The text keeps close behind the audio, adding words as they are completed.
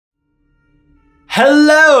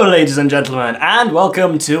Hello, ladies and gentlemen, and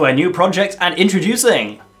welcome to a new project and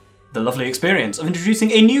introducing the lovely experience of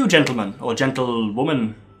introducing a new gentleman, or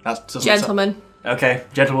gentlewoman. That doesn't Gentleman. Okay,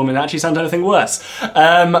 gentlewoman actually sounds anything worse.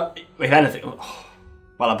 If anything,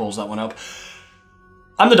 well, I balls that one up.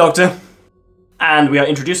 I'm the Doctor, and we are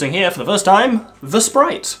introducing here for the first time, the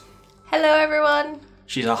Sprite. Hello, everyone.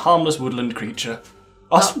 She's a harmless woodland creature.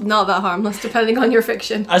 Not that harmless, depending on your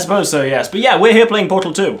fiction. I suppose so, yes. But yeah, we're here playing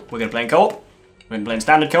Portal 2. We're going to play in co-op. We're going to play in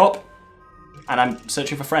standard co-op. And I'm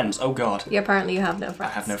searching for friends. Oh god. Yeah, apparently you have no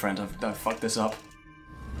friends. I have no friends. I've fucked this up.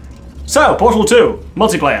 So, Portal 2,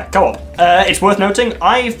 multiplayer, co-op. It's worth noting,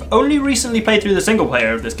 I've only recently played through the single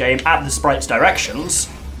player of this game at the Sprite's directions.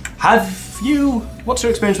 Have you... What's your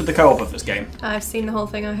experience with the co-op of this game? I've seen the whole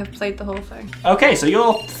thing. I have played the whole thing. Okay, so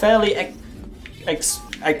you're fairly...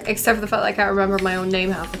 Except for the fact that I can't remember my own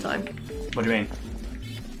name half the time. What do you mean?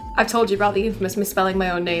 I've told you about the infamous misspelling my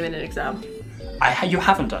own name in an exam. You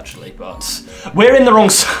haven't actually, but we're in the wrong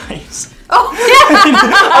size. Oh, yeah!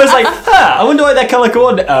 I was like, I wonder why they're colour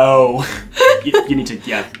coordinated. Oh, you need to,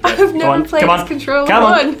 yeah. I've never played this Control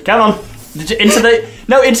 1. Come on.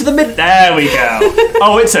 Into the mid. There we go.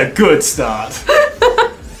 Oh, it's a good start.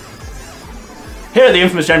 Here at the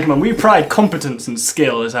Infamous Gentleman, we pride competence and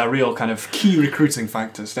skill as our real kind of key recruiting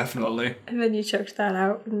factors, definitely. And then you chucked that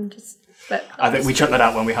out and just... I think we chucked that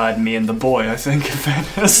out when we hired me and the boy, I think, in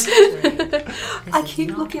fairness. I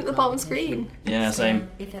keep looking at the bottom screen. Yeah, same.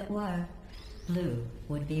 If it were, Blue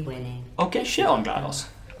would be winning. Oh, get shit on, GLaDOS.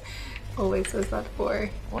 Always says that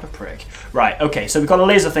boy. What a prick. Right, okay, so we've got a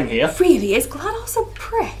laser thing here. Really? Is GLaDOS a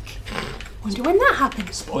prick? Wonder when that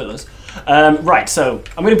happens. Spoilers. Right, so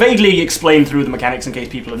I'm going to vaguely explain through the mechanics in case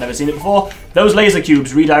people have never seen it before. Those laser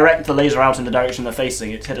cubes redirect the laser out in the direction they're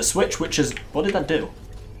facing. It's hit a switch, which is... What did that do?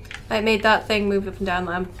 I made that thing move up and down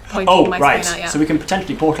that I'm pointing my screen at, yeah. So we can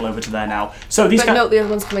potentially portal over to there now. So these But no, the other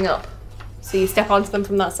one's coming up. So you step onto them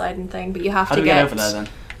from that side and thing, but you have How to do we get over there then?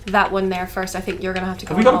 That one there first. I think you're going to have to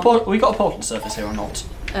go Have we got a portal surface here or not?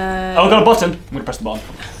 Oh, we got a button. I'm going to press the button.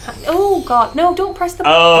 Oh god, no, don't press the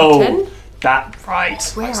button. That, right.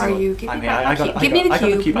 Where are you? Give me I got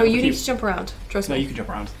the cube. No, you need to jump around. Trust me. No, you can jump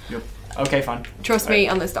around. Okay, fine. Trust me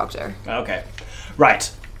on this Doctor. Okay. Right.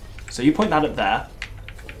 So you point that at there.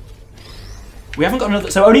 We haven't got another...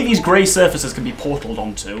 So only these grey surfaces can be portaled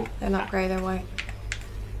onto. They're not grey, they're white.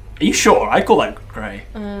 Are you sure? I'd call that grey.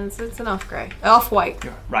 It's an off-grey. Off-white.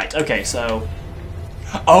 Right, okay, so...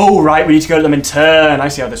 Oh, right, we need to go to them in turn. I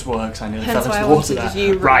see how this works. I nearly fell into the water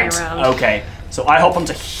there. Right, okay. So I hop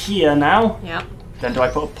onto here now. Yeah. Then do I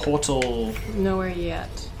put a portal... Nowhere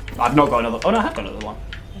yet. I've not got another... Oh, no, I have got another one.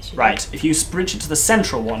 Yes, right, if you sprint it to the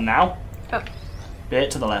central one now. Oh. Bit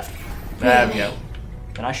to the left. There we go.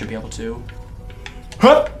 Then I should be able to...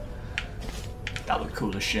 Hup! That looked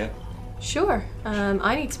cool as shit. Sure.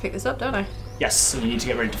 I need to pick this up, don't I? Yes, so you need to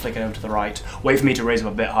get ready to flick it over to the right. Wait for me to raise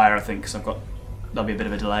them a bit higher, I think, because there'll be a bit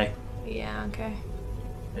of a delay. Yeah, okay.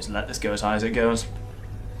 Just let this go as high as it goes.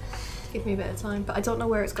 Give me a bit of time, but I don't know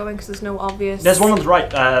where it's going because there's no obvious... There's one on the right,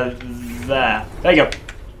 there. There you go.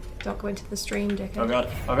 Don't go into the stream, dickhead. Oh god,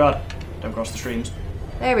 oh god. Don't cross the streams.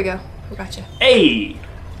 There we go. We got you. Hey!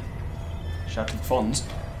 Shout to the Fonz.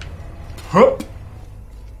 Hup!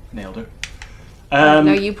 Nailed her.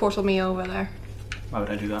 No, you portal me over there. Why would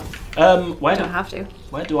I do that? Where don't have to.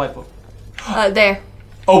 Where do I put? There.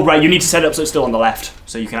 Oh right, you need to set it up so it's still on the left,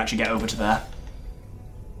 so you can actually get over to there.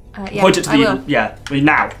 Yeah, point it to I will. Yeah. Well,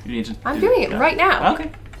 now you need to. I'm doing it right now.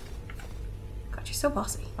 Okay. God, you're so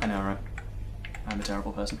bossy. I know, right? I'm a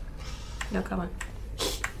terrible person. No, come on.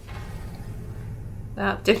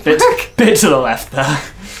 That didn't work. Bit to the left there.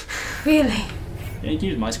 Really? Yeah, you can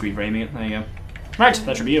use my screen framing it. There you go. Right,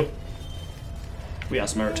 that should be you. We are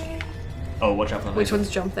smirked. Oh, watch out for the lasers. Which one's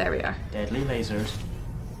jump? There we are. Deadly lasers.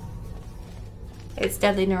 It's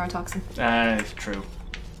deadly neurotoxin. True.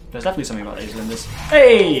 There's definitely something about lasers in this.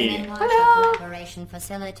 Hey! Hello! Collaboration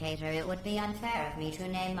facilitator, it would be unfair of me to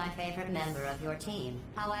name my favorite member of your team.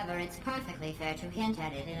 However, it's perfectly fair to hint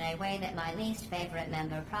at it in a way that my least favorite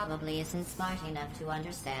member probably isn't smart enough to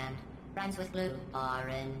understand. Rhymes with blue.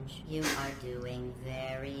 Orange. You are doing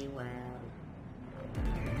very well.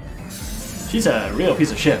 She's a real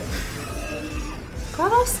piece of shit.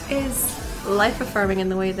 GLaDOS is life-affirming in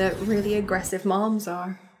the way that really aggressive moms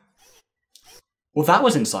are. Well, that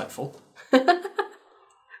was insightful.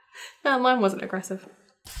 No, mine wasn't aggressive.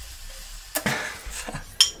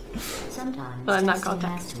 Sometimes well, in that testing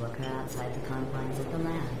context. has to occur outside the confines of the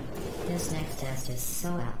lab. This next test is so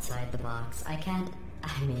outside the box,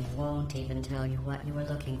 won't even tell you what you were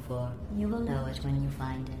looking for. You will know it when you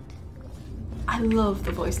find it. I love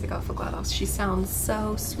the voice they got for GLaDOS. She sounds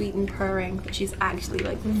so sweet and purring, but she's actually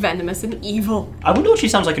like venomous and evil. I wonder what she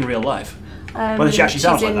sounds like in real life. Whether she actually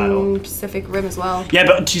sounds like that or... Pacific Rim as well. Yeah,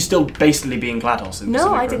 but she's still basically being GLaDOS in No,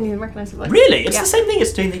 Pacific I Rim. didn't even recognise her voice. Really? It's the same thing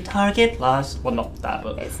as doing the Target Plus. Well, not that,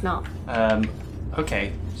 but... It's not.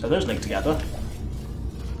 Okay, so those link together.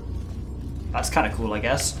 That's kind of cool, I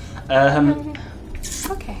guess.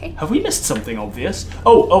 Okay. Have we missed something obvious?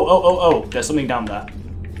 Oh, there's something down there.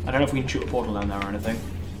 I don't know if we can shoot a portal down there or anything.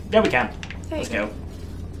 Yeah, we can. Let's go.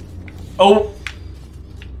 Oh!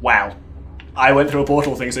 Wow. I went through a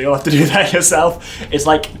portal thing, so you'll have to do that yourself. It's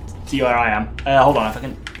like, see where I am. Hold on, if I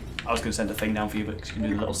can... I was going to send a thing down for you, but you can do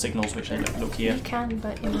the little signals, which they look here. You can,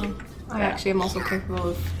 but you know, I actually am also capable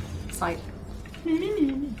of sight.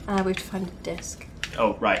 We have to find a disc.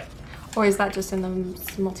 Oh, right. Or is that just in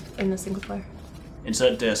the single player?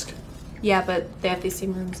 Insert disc. Yeah, but they have these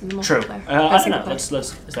same rooms in the True. multiplayer. I don't know. Let's.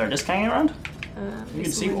 Is there a disc hanging around? You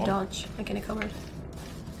can see one. Dodge, like in a cupboard.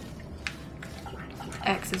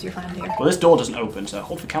 X is your hand here. Well, this door doesn't open, so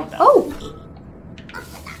hold for countdown. Oh!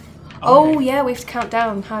 Oh, yeah, we have to count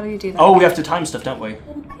down. How do you do that? Oh, we have to time stuff, don't we?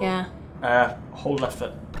 Yeah. Hold left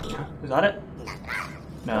foot. Is that it?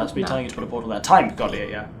 No, that's me telling you to put a portal there. Time, got it,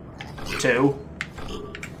 yeah. 2.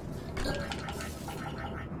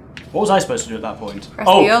 What was I supposed to do at that point? Press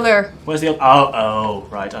the other. Where's the other? Oh,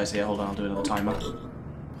 right, I see it. Hold on, I'll do another timer.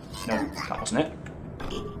 No, that wasn't it.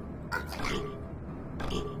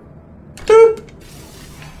 Boop!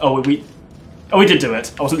 Oh, we did do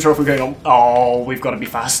it. I wasn't sure if we were going on. Oh, we've got to be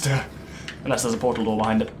faster. Unless there's a portal door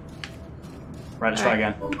behind it. Right, let's try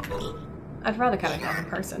again. I'd rather count it down in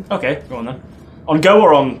person. Okay, go on then. On go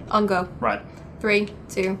or on? On go. Right. 3,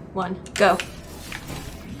 2, 1, go.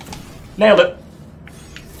 Nailed it.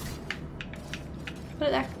 Put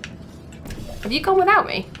it there. Have you gone without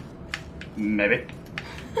me? Maybe.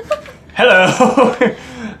 Hello!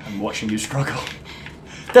 I'm watching you struggle.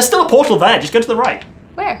 There's still a portal there, just go to the right.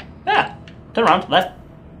 Where? Yeah. Turn around, left.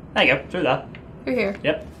 There you go, through there. Through here?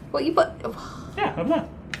 Yep. What you put? Yeah, over there.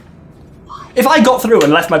 If I got through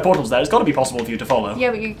and left my portals there, it's got to be possible for you to follow.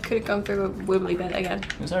 Yeah, but you could have gone through a wibbly bit again.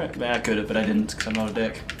 Is there? Yeah, I could have, but I didn't, because I'm not a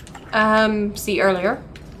dick. See earlier.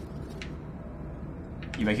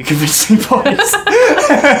 You make a convincing point.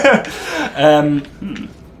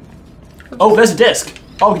 Oh, there's a disc.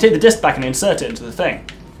 Oh, we can take the disc back and insert it into the thing.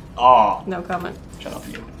 Ah. No comment. Shut up,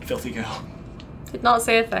 you filthy girl. Did not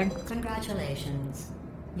say a thing. Congratulations.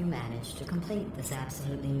 You managed to complete this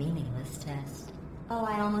absolutely meaningless test. Oh,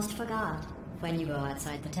 I almost forgot. When you go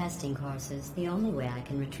outside the testing courses, the only way I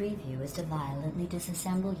can retrieve you is to violently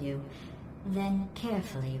disassemble you, then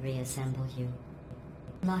carefully reassemble you.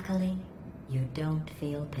 Luckily, you don't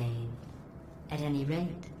feel pain. At any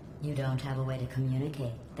rate, you don't have a way to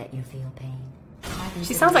communicate that you feel pain.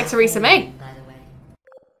 She sounds like Theresa May. By the way.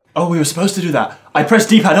 Oh, we were supposed to do that. I pressed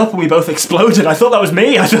D-pad up and we both exploded. I thought that was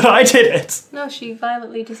me. I thought I did it. No, she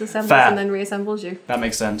violently disassembles Fair. and then reassembles you. That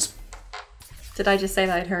makes sense. Did I just say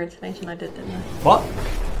that in her intonation? I did, didn't I? What?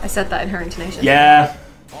 I said that in her intonation. Yeah.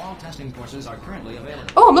 All testing courses are currently available.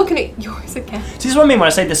 Oh, I'm looking at yours again. See, this is what I mean when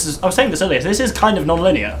I say this is... I was saying this earlier. This is kind of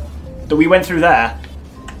non-linear. That we went through there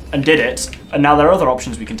and did it, and now there are other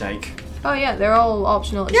options we can take. Oh yeah, they're all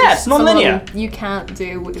optional. It's Yeah, just it's non-linear. some of them you can't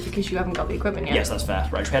do because you haven't got the equipment yet. Yes, that's fair.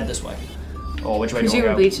 Right, should we head this way? Or which way do you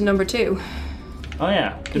want Presumably to to number 2. go? Oh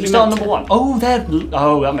yeah. Did we You start on meant number to. 1? Oh, there...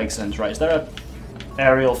 Oh, that makes sense, right. Is there a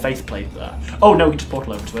aerial faith plate there? Oh, no, we can just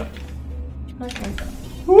portal over to it. Okay.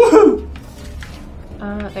 Woohoo!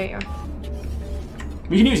 There you are.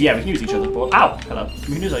 We can use each other's portals. Ow! Hello.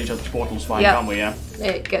 We can use each other's portals fine, Yeah. can't we? Yeah.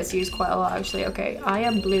 It gets used quite a lot, actually. Okay, I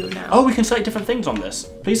am blue now. Oh, we can select different things on this.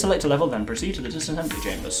 Please select a level, then proceed to the disassembly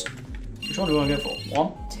chambers. Which one do we want to go for?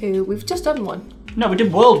 1? 2. We've just done 1. No, we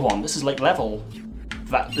did world 1. This is like level.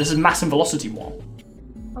 This is mass and velocity 1.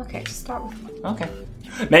 Okay, just start with 1. Okay.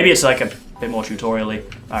 Maybe it's like a bit more tutorial-y.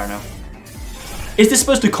 I don't know. Is this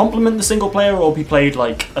supposed to complement the single player or be played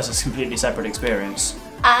like as a completely separate experience?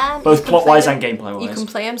 Both plot-wise and gameplay-wise. You can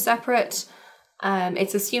play them separate.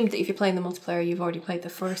 It's assumed that if you're playing the multiplayer, you've already played the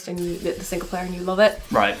first and the single player and you love it.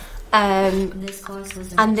 Right. This course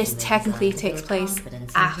was And this intended to technically build takes place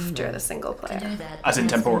confidence in after humans. the single To player. do that, As in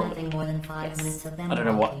there has to be temporally. nothing more than 5 minutes of them I don't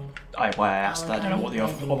know what walking. why I asked that. I don't know what the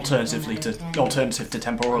alternative to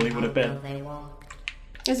temporally would have been. They walk.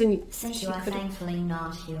 As in, Since you are thankfully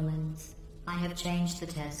not humans, I have changed the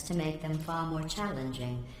test to make them far more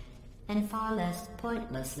challenging and far less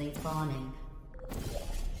pointlessly fawning.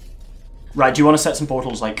 Right, do you want to set some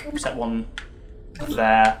portals, like, set one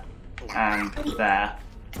there and there,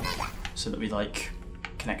 so that we, like,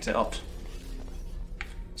 connect it up?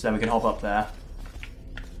 So then we can hop up there.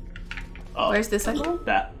 Oh, Where's the second one?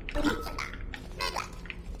 there.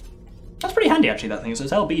 That's pretty handy actually, that thing. So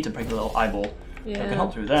it's LB to break a little eyeball. So I can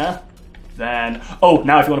hop through there. Then, oh,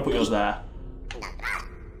 now if you want to put yours there.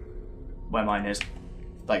 Where mine is.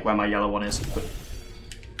 Like where my yellow one is.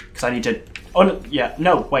 Because I need to, oh no, yeah,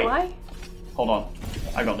 no, wait. Why? Hold on,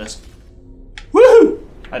 I got this. Woohoo!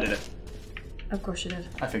 I did it. Of course you did.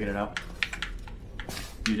 I figured it out.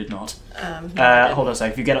 You did not. No, Hold on a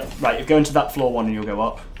sec. If you get up, right, you go into that floor one and you'll go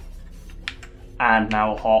up. And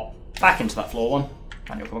now hop back into that floor one,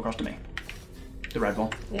 and you'll come across to me. The red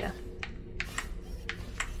one. Yeah.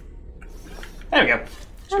 There we go.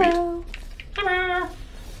 Sweet. Hello.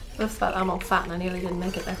 That's that I'm all fat and I nearly didn't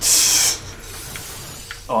make it there.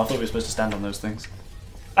 Oh, I thought we were supposed to stand on those things.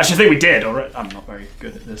 Actually, I think we did already. I'm not very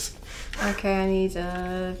good at this. Okay, I need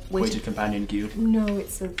a Weighted companion cube. No,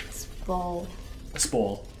 it's a ball. A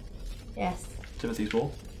spore. Yes. Timothy's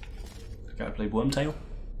ball. Gotta play Wormtail.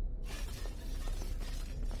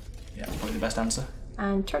 Yeah, probably the best answer.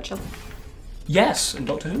 And Churchill. Yes, in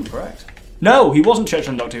Doctor Who, correct. No, he wasn't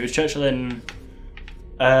Churchill in Doctor Who. He was Churchill in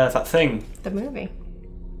that thing, The movie.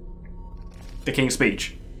 The King's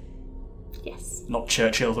Speech. Yes. Not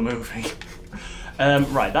Churchill the movie.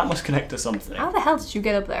 Right, that must connect to something. How the hell did you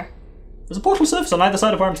get up there? There's a portal surface on either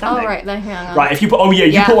side of where I'm standing. Oh, right, then hang on. Right, if you put, oh yeah,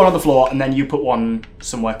 you Yeah. put one on the floor and then you put one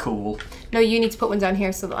somewhere cool. No, you need to put one down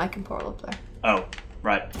here so that I can portal up there. Oh,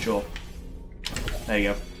 right, sure. There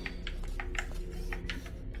you go.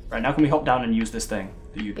 Right, now can we hop down and use this thing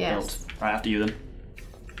that you Yes. built? Right, after you then.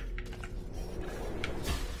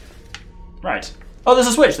 Right. Oh, there's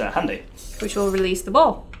a switch there, handy. Which will release the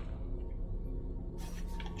ball.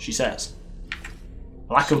 She says.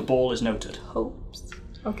 Lack of ball is noted. Hopes.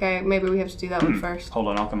 Okay, maybe we have to do that one first. Hold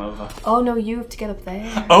on, I'll come over. Oh no, you have to get up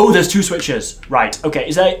there. Oh, there's two switches. Right, okay,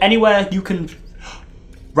 is there anywhere you can...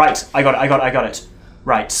 Right, I got it.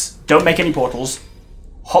 Right, don't make any portals.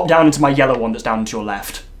 Hop down into my yellow one that's down to your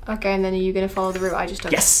left. Okay, and then are you going to follow the route I just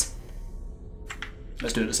took? Yes!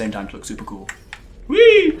 Let's do it at the same time to look super cool.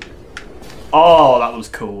 Whee! Oh, that was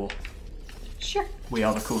cool. Sure. We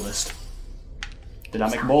are the coolest. Did I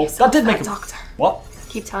make a Tell ball? yourself That did make a... Doctor. What?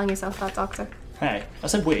 Keep telling yourself that, Doctor. Hey, I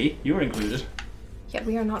said we. You were included. Yeah,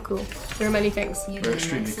 we are not cool. There are many things. You We're did an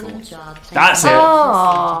extremely excellent cool. job That's placing it. the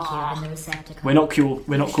Oh. cube in the receptacle. We're not cool.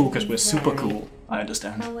 We're not cool because we're super cool. I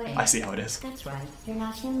understand. Oh, wait. I see how it is. That's right. You're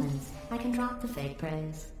not humans. I can drop the fake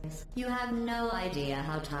praise. You have no idea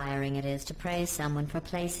how tiring it is to praise someone for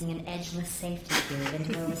placing an edgeless safety cube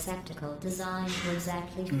into a receptacle designed to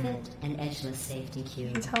exactly fit an edgeless safety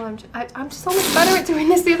cube. That's how I'm so much better at doing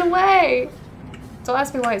this the other way. Don't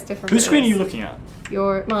ask me why it's different. Whose but screen are it you is. looking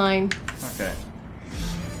at? Mine. Okay.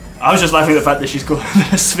 I was just laughing at the fact that she's called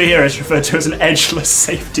the sphere is referred to as an edgeless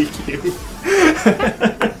safety cube.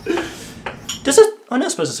 Does it? Oh no, I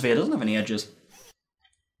suppose a sphere doesn't have any edges.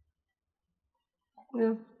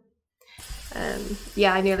 Yeah.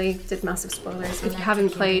 Yeah, I nearly did massive spoilers. If you haven't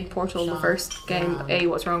played Portal the first game, A,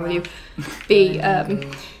 what's wrong with you? B,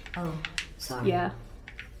 Oh, sorry. yeah.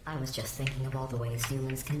 I was just thinking of all the ways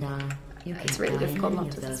humans can die. You It's can't really die in difficult any not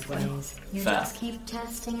of to those explain. ways. You Fair. just keep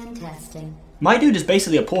testing and testing. My dude is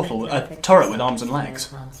basically a portal, a turret with arms and legs.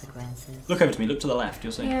 Consequences. Look over to me, look to the left,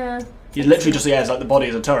 you'll see. Yeah. He's literally just, yeah, it's like the body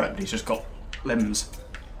is a turret, but he's just got limbs.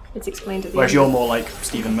 It's explained at the Whereas end. you're more like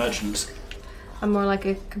Stephen Merchant. I'm more like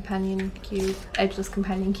a companion cube, edgeless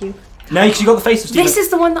companion cube. No, because you've got the face of Stephen... This is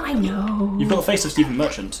the one that I know. You've got the face of Stephen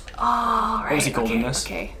Merchant. Oh, right. was he called okay, in this?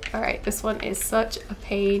 Okay. All right. This one is such a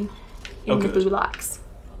pain in Oh, the good. boolax.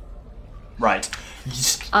 Right.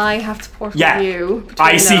 I have to portal Yeah, you.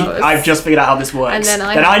 I between see. those. I've just figured out how this works. And then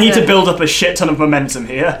I need have to to- build up a shit ton of momentum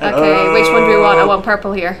here. Okay, which one do we want? I want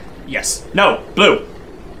purple here. Yes. No, blue.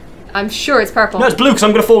 I'm sure it's purple. No, it's blue because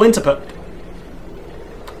I'm going to fall into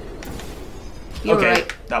You're okay,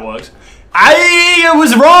 right. that worked. I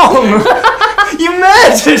was wrong! You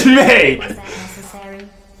murdered me! Was that necessary?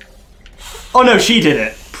 Oh no, she did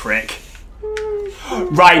it. Prick.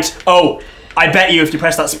 Right. Oh, I bet you if you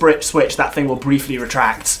press that switch, that thing will briefly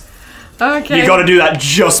retract. Okay. You got to do that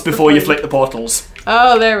just before you flick the portals.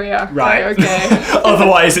 Oh, there we are. Right. Okay.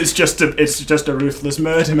 Otherwise, it's just a ruthless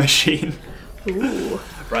murder machine. Ooh.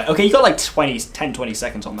 Right. Okay, you got like 20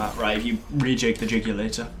 seconds on that. Right. If you rejig the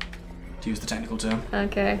jigulator, to use the technical term,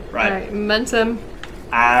 Okay. Right. Alright, momentum.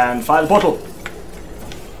 and fire the portal.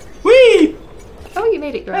 Whee! Oh, you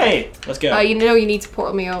made it great. Hey, let's go. You know you need to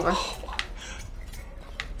portal me over.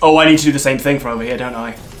 Oh, I need to do the same thing from over here, don't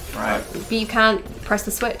I? Right. But you can't press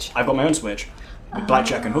the switch. I've got my own switch with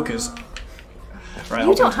blackjack and hookers. Right. You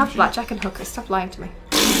I'll don't go have to- blackjack and hookers. Stop lying to me.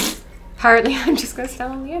 Apparently, I'm just going to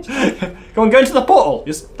stand on the edge. Go into the portal.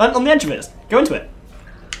 Just stand on the edge of it. Go into it.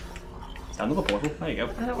 Another portal. There you go.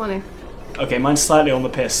 I don't want to. Okay, mine's slightly on the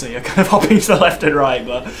piss, so you're kind of hopping to the left and right,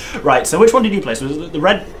 but... Right, so which one did you place? Was it the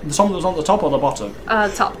red, the one that was on the top or the bottom?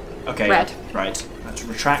 Top. Okay. Red. Right. Let's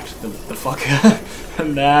retract the fucker.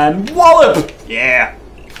 And then... Wallop! Yeah!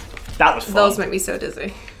 That was fun. Those make me so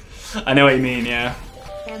dizzy. I know what you mean, yeah.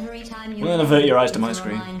 Every time you Well, then avert your eyes to my it's a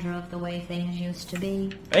screen. reminder of the way things used to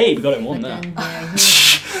be. Hey, we got it in one But there. then there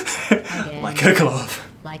you are, again, Like a glove.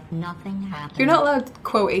 like nothing happened. You're not allowed to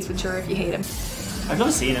quote Ace Ventura if you hate him. I've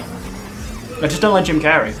never seen it. I just don't like Jim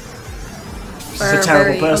Carrey. He's For a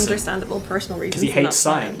terrible very person. understandable personal reasons. Because he and hates that's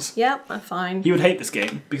fine. science. Yep, I'm fine. He would hate this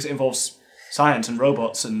game because it involves science and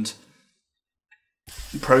robots and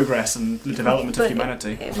progress and the development of But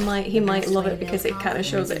humanity. he might love it because it kind of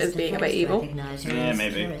shows it as being a bit evil. Yeah,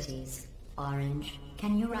 maybe. Orange,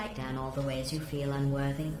 can you write down all the ways you feel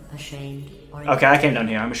unworthy, ashamed, or... Okay, I came down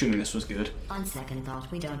here. I'm assuming this was good. On second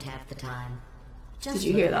thought, we don't have the time. Just Did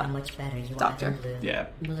you hear look at that? how much better you Doctor? are than blue. Yeah.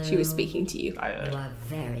 She was speaking to you. I You are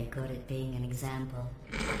very good at being an example.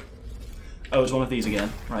 Oh, it's one of these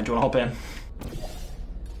again. Right, do you want to hop in?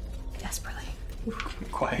 Desperately.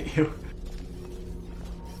 Quiet you.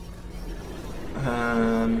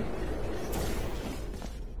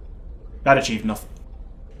 That achieved enough.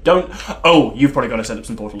 Don't. Oh, you've probably got to set up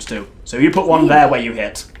some portals too. So you put one there where you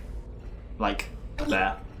hit, like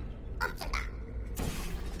there,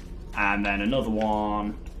 and then another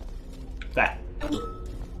one there.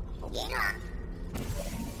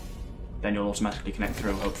 Then you'll automatically connect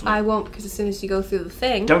through, hopefully. I won't, because as soon as you go through the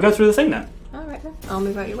thing. Don't go through the thing then. Alright then. I'll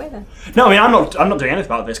move out your way then. No, I mean I'm not doing anything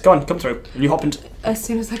about this. Go on, come through, and you hop into. As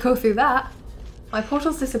soon as I go through that, my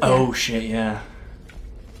portals disappear. Oh shit, yeah.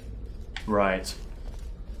 Right.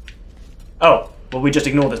 Oh, well we just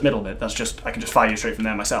ignore this middle bit. That's just, I can just fire you straight from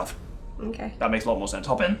there myself. Okay. That makes a lot more sense.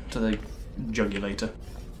 Hop in to the jugulator.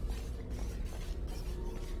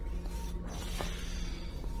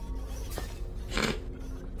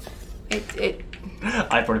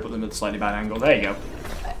 I probably put them at a slightly bad angle. There you go.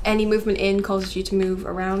 Any movement in causes you to move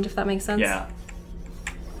around, if that makes sense. Yeah.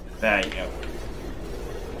 There you go.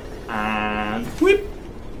 And whip.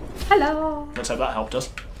 Hello. Let's hope that helped us.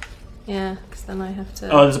 Yeah, because then I have to.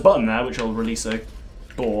 Oh, there's a button there which will release a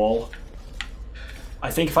ball.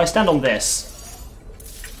 I think if I stand on this.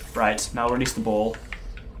 Right, now I'll release the ball.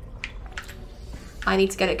 I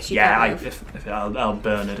need to get it because you Yeah, can't move. I'll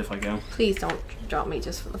burn it if I go. Please don't drop me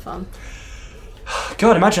just for the fun.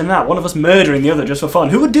 God, imagine that. One of us murdering the other just for fun.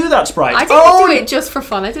 Who would do that, Sprite? I didn't do it just for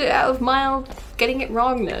fun. I did it out of mild getting it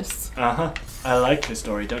wrongness. Uh-huh. I like this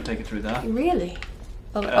story. Don't take it through that. Really?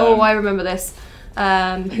 Oh, I remember this. Who's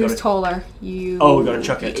gotta- taller? You. Oh, we gotta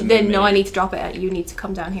chuck it to Then me. no, I need to drop it. You need to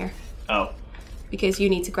come down here Oh. because you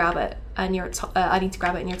need to grab it, and you're. I need to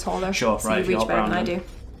grab it, and you're taller. Sure, so right, you if you reach hop better than around I then.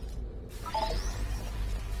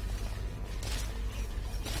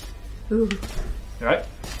 do. Ooh. You right?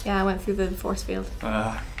 Yeah, I went through the force field.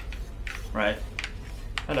 Right.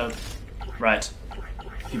 Hello. Right.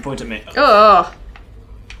 You point at me. Oh.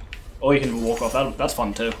 Or you can walk off. That's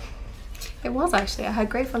fun too. It was actually. I had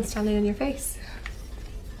great fun standing on your face.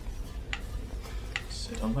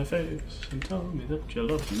 Sit on my face and tell me that you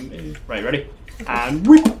love me. Right, ready? And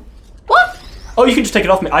whip! What? Oh, you can just take it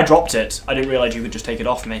off me. I dropped it. I didn't realise you could just take it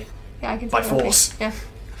off me. Yeah, I can. By take it off you. force. Yeah.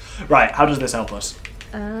 Right, how does this help us?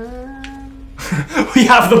 Um. We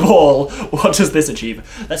have the ball. What does this achieve?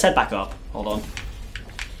 Let's head back up. Hold on.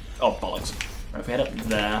 Oh, bollocks. Right, if we head up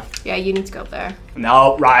there. Yeah, you need to go up there.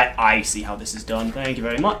 No, right, I see how this is done. Thank you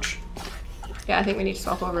very much. Yeah, I think we need to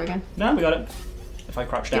swap over again. No, we got it. If I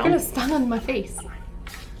crouch You're down. gonna stand on my face.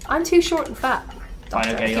 I'm too short and fat. Fine, Doctor,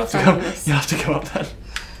 okay, I you keep have to finding go. this. You have to go up then.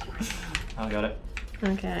 I got it.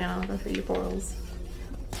 Okay, I'll go through your portals.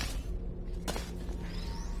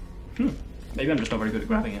 Maybe I'm just not very good at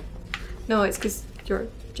grabbing it. No, it's because you're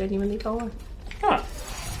genuinely taller. Ah.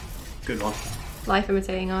 Good one. Life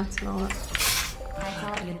imitating art and all that. I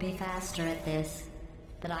thought you'd be faster at this,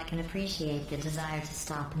 but I can appreciate the desire to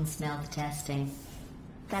stop and smell the testing.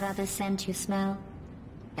 That other scent you smell?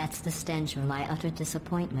 That's the stench of my utter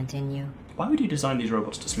disappointment in you. Why would you design these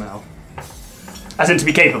robots to smell? As in to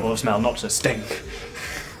be capable of smell, not to stink.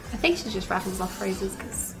 I think she just rattles off phrases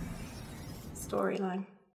because storyline.